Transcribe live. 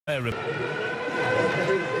Everton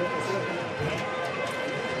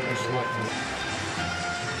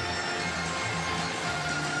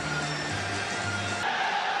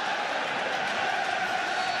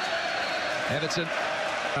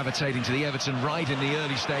gravitating to the Everton right in the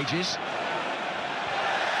early stages.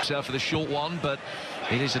 For the short one, but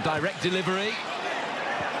it is a direct delivery.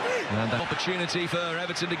 And an opportunity for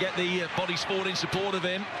Everton to get the bodies forward in support of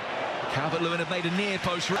him. Calvert-Lewin have made a near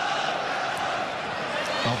post.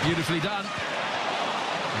 Oh, beautifully done.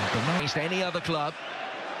 Against any other club.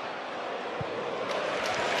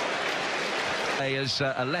 As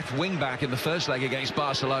a left wing back in the first leg against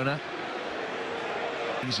Barcelona.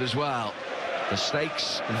 As well. The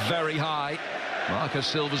stakes very high. Marco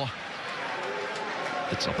Silva's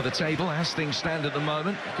the top of the table as things stand at the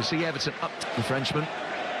moment. You can see Everton up the Frenchman.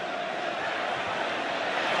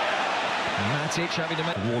 Matic having to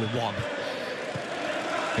make a wall of one.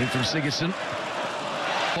 In from Sigurdsson.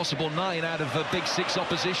 Possible 9 out of a big 6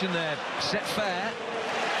 opposition there. Set fair.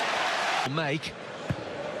 Make.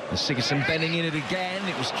 And Sigurdsson bending in it again.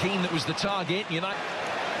 It was Keane that was the target. Another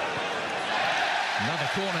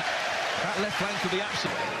corner. That left flank could be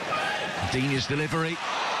absolute. Dini's delivery.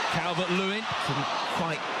 Calvert-Lewin couldn't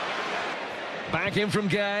quite. Back in from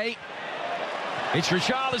Gay. It's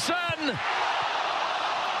Richarlison.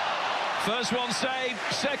 First one saved,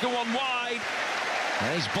 second one wide.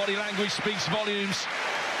 And his body language speaks volumes.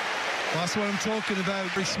 Well, that's what I'm talking about.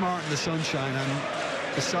 Very smart in the sunshine, and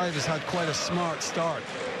the side has had quite a smart start.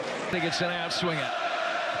 I think it's an outswinger.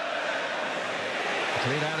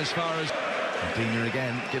 Cleared out as far as Dini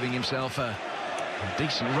again, giving himself a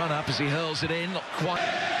decent run up as he hurls it in. Not quite.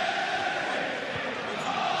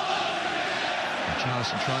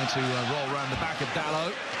 Richarlison trying to roll around the back of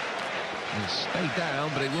Dalot. He'll stay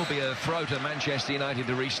down, but it will be a throw to Manchester United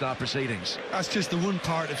to restart proceedings. That's just the one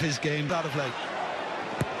part of his game, that of late.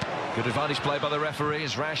 Good advantage play by the referee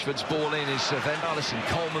as Rashford's ball in is then Alisson.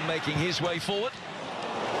 Coleman making his way forward.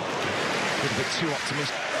 A little bit too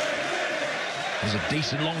optimistic. There's a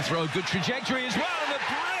decent long throw, good trajectory as well, and a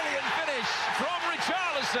brilliant finish from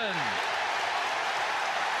Richarlison.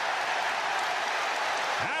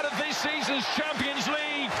 Out of this season's Champions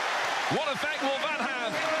League, what effect will that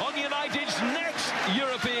have on United's next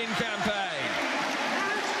European campaign?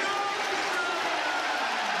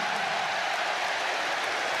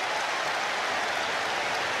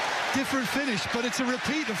 Different finish, but it's a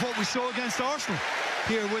repeat of what we saw against Arsenal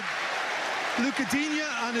here with Luca Digne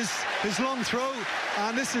and his long throw,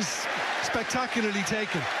 and this is spectacularly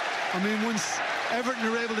taken. I mean, once Everton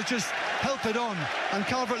are able to just help it on, and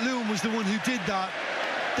Calvert-Lewin was the one who did that,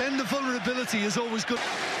 then the vulnerability is always good.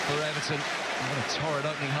 For Everton, what a torrid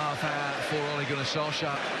opening half hour for Ole Gunnar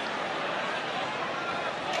Solskjaer.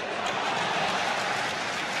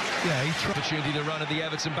 Yeah, he tried. Opportunity to run at the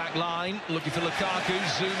Everton back line, looking for Lukaku.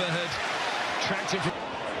 Zuma had tracked him from...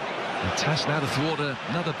 A task now to thwart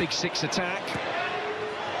another big 6 attack.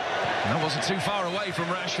 And that wasn't too far away from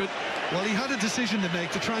Rashford. Well, he had a decision to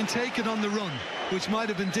make to try and take it on the run, which might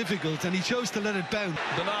have been difficult, and he chose to let it bounce.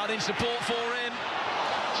 Bernard in support for him.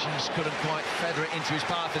 Just couldn't quite feather it into his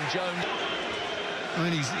path, and Jones... I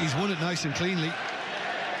mean, he's won it nice and cleanly.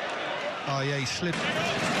 Oh, yeah, he slipped.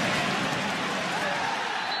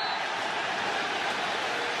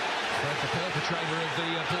 Fred, the perpetrator of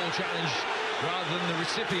the ball challenge, rather than the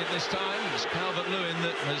recipient this time. It's Calvert-Lewin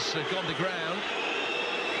that has gone to ground.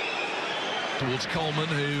 Towards Coleman,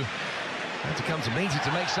 who had to come to meet it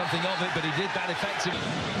to make something of it, but he did that effectively.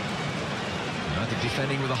 United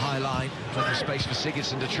defending with a high line. Plenty of space for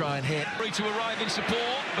Sigurdsson to try and hit. Free to arrive in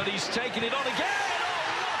support, but he's taken it on again.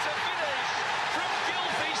 Oh, what a finish from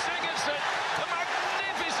Gylfi Sigurdsson. A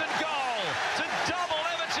magnificent goal to double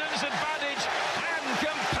Everton's advantage and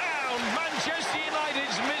compound Manchester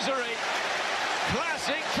United's misery.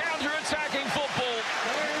 Classic counter-attacking football,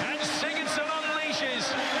 and Sigurdsson unleashes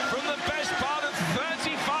from the best part of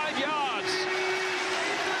 35 yards.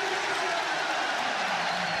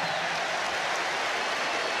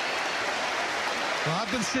 Well,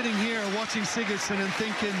 I've been sitting here watching Sigurdsson and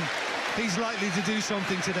thinking he's likely to do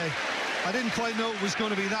something today. I didn't quite know it was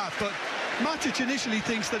going to be that, but Matic initially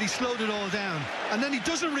thinks that he slowed it all down, and then he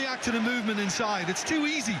doesn't react to the movement inside. It's too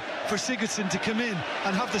easy for Sigurdsson to come in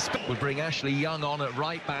and have the space. Would bring Ashley Young on at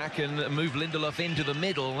right back and move Lindelof into the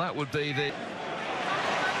middle. That would be the...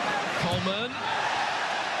 Coleman.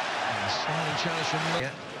 Smiling challenge from...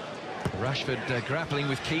 Yeah. Rashford grappling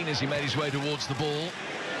with Keane as he made his way towards the ball.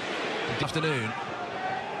 Good afternoon.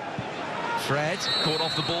 Fred caught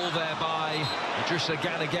off the ball there by Idrissa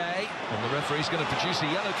Gana Gueye, and the referee's going to produce a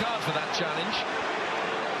yellow card for that challenge.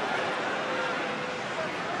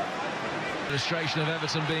 Illustration of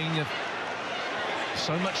Everton being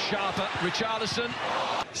so much sharper. Richarlison.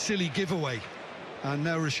 Silly giveaway. And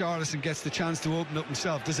now Richarlison gets the chance to open up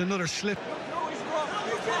himself. There's another slip.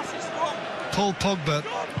 Paul Pogba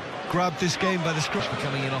grabbed this game by the scruff.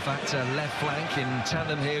 Coming in off that left flank in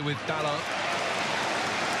tandem here with Dalot.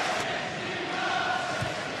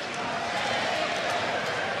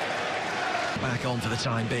 Back on for the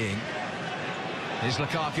time being. Here's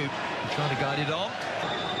Lukaku trying to guide it on.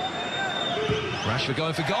 Rashford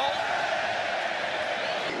going for goal.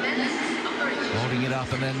 Holding it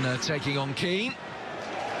up and then taking on Keane.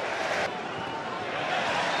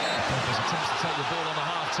 Pogba's attempts to take the ball on the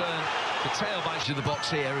half-turn. The tailbite to the box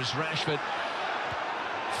here as Rashford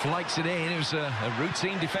flights it in. It was a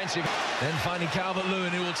routine defensive. Then finding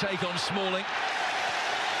Calvert-Lewin, who will take on Smalling.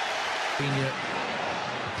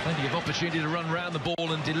 Plenty of opportunity to run around the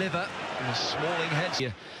ball and deliver. And Smalling heads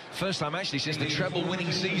here. First time actually since the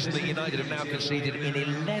treble-winning season that United have now conceded in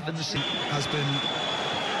 11 seasons. Has been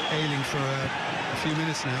ailing for a few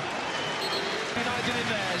minutes now. United in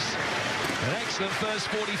theirs. An excellent first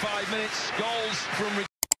 45 minutes. Goals from...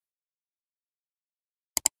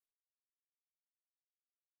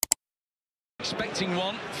 Expecting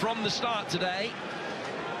one from the start today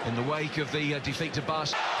in the wake of the defeat to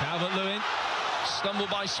Barcelona. Calvert-Lewin, stumbled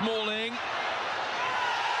by Smalling.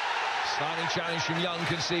 Starting challenge from Young,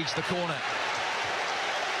 concedes the corner.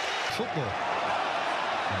 Football.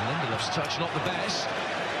 And Lindelof's touch not the best.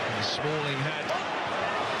 And Smalling had.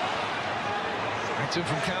 Acton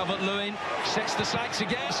from Calvert-Lewin, sets the sights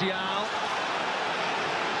again. Martial.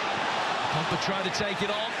 Pogba tried to take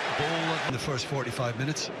it on. Ball In the first 45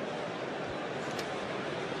 minutes.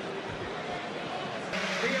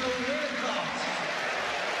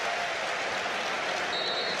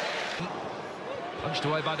 Punched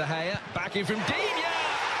away by De Gea, back in from Digne,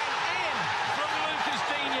 in from Lucas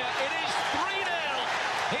Digne. It is 3-0.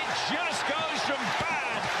 It just goes from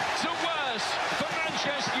bad to worse for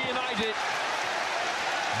Manchester United.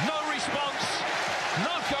 No response,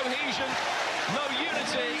 no cohesion, no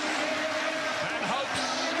unity, and hopes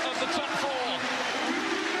of the top four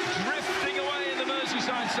drifting away in the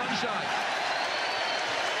Merseyside sunshine.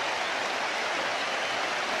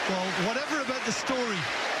 Well, whatever about the story,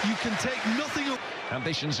 you can take nothing away.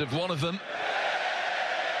 Ambitions of one of them.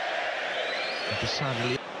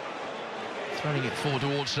 Sadly, throwing it forward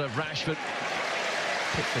towards Rashford.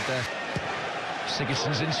 Pickford there.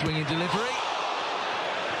 Sigurdsson's in-swinging delivery.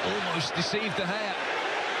 Almost deceived De Gea.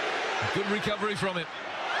 Good recovery from him.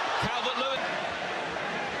 Calvert-Lewin.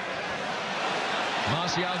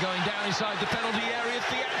 Martial going down inside the penalty area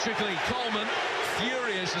theatrically. Coleman,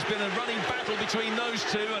 furious. There's been a running battle between those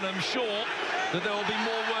two, and I'm sure that there will be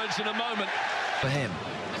more words in a moment for him.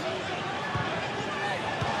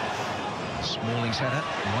 Smalling's header.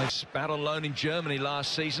 Wife's battle alone in Germany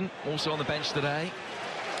last season, also on the bench today.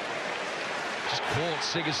 Just caught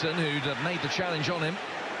Sigurdsson, who'd made the challenge on him.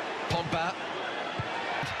 Pogba.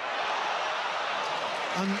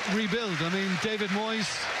 And rebuild. I mean, David Moyes.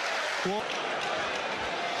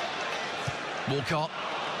 Walcott.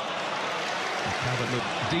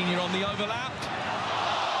 Digne on the overlap.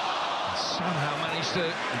 Somehow managed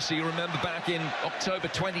to, so you remember back in October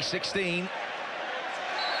 2016.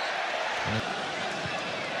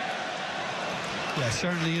 Yeah,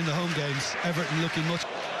 certainly in the home games, Everton looking much.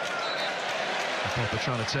 Pogba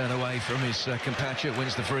trying to turn away from his compatriot,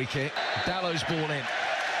 wins the free kick. Dallow's ball in.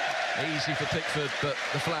 Easy for Pickford, but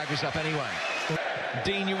the flag was up anyway.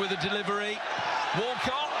 Digne with a delivery.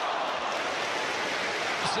 Walcott.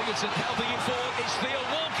 Sigurdsson helping it forward. It's Theo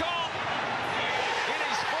Walcott. It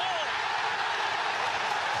is 4.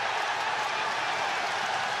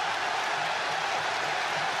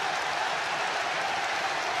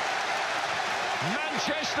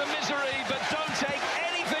 Manchester misery, but don't take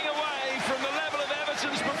anything away from the level of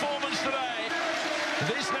Everton's performance today.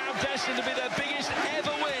 This now destined to be their biggest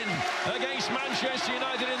ever win against Manchester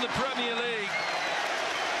United in the Premier League.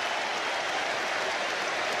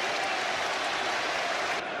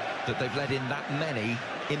 That they've let in that many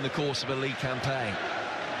in the course of a league campaign.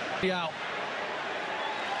 Martial.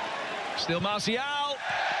 Still Martial.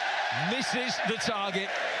 Misses the target.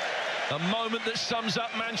 A moment that sums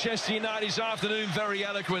up Manchester United's afternoon very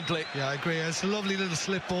eloquently. Yeah, I agree. It's a lovely little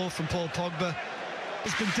slip ball from Paul Pogba.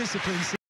 It's been disciplined.